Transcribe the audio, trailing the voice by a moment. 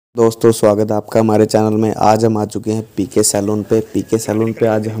दोस्तों स्वागत है आपका हमारे चैनल में। आज हम आ चुके हैं पीके सैलून पे। पीके सैलून पे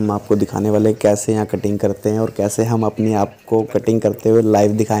आज हम आपको दिखाने वाले हैं कैसे यहाँ कटिंग करते हैं और कैसे हम अपनी आप को कटिंग करते हुए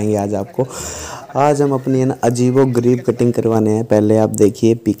लाइव दिखाएंगे आज आपको। आज हम अपनी ना अजीबो गरीब कटिंग करवाने हैं। पहले आप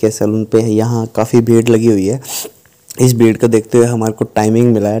देखिए पीके सैलून पे यहाँ काफ़ी भीड़ लगी हुई है। इस भीड़ को देखते हुए हमारे को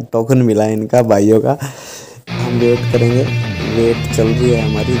टाइमिंग मिला है, टोकन मिला है इनका भाइयों का। हम वेट करेंगे, वेट चल रही है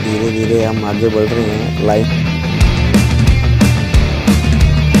हमारी, धीरे धीरे हम आगे बढ़ रहे हैं live.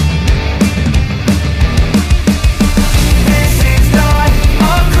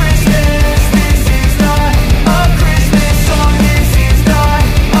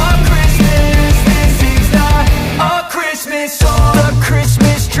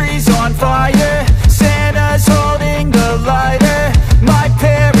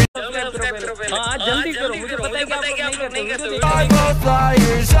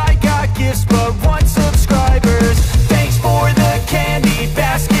 I got gifts but one subscribers. Thanks for the candy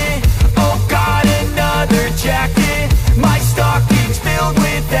basket. Oh God, another jacket. My stocking's filled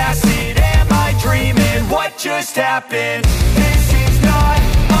with acid. Am I dreaming? What just happened? This is not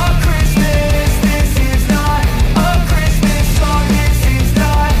a Christmas. This is not a Christmas song. This is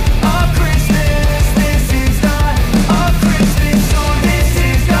not a Christmas. This is not a Christmas song. This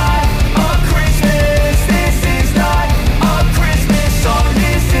is not a Christmas. This is not a Christmas song.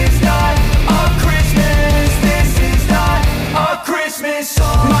 This is not a Christmas. This is not a Christmas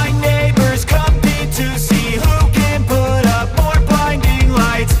song. My neighbors compete to see who can put up more blinding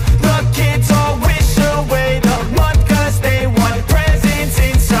lights. The kids all wish away the month 'cause they want presents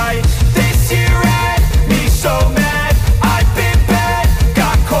in sight. This year had me so mad. I've been bad,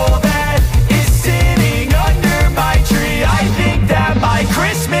 got coal that is sitting under my tree. I think that my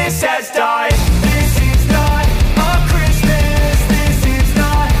Christmas has died. This is not a Christmas. This is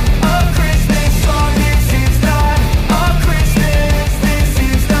not a Christmas song. This is not a Christmas. This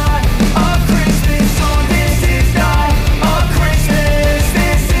is not a Christmas song. This is not a Christmas.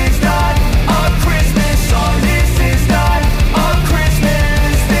 This is not a Christmas song. This is not a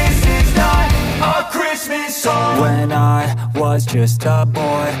Christmas. This is not a Christmas song. When I was just a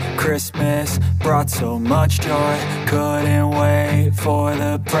boy, Christmas brought so much joy. Couldn't wait for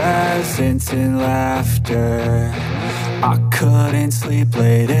the presents and laughter. I couldn't sleep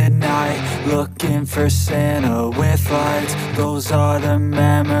late at night, looking for Santa with lights. Those are the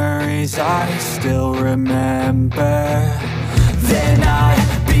memories I still remember. Then I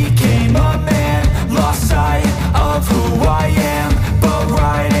became a man, lost sight of who I am, but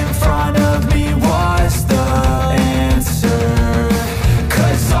right in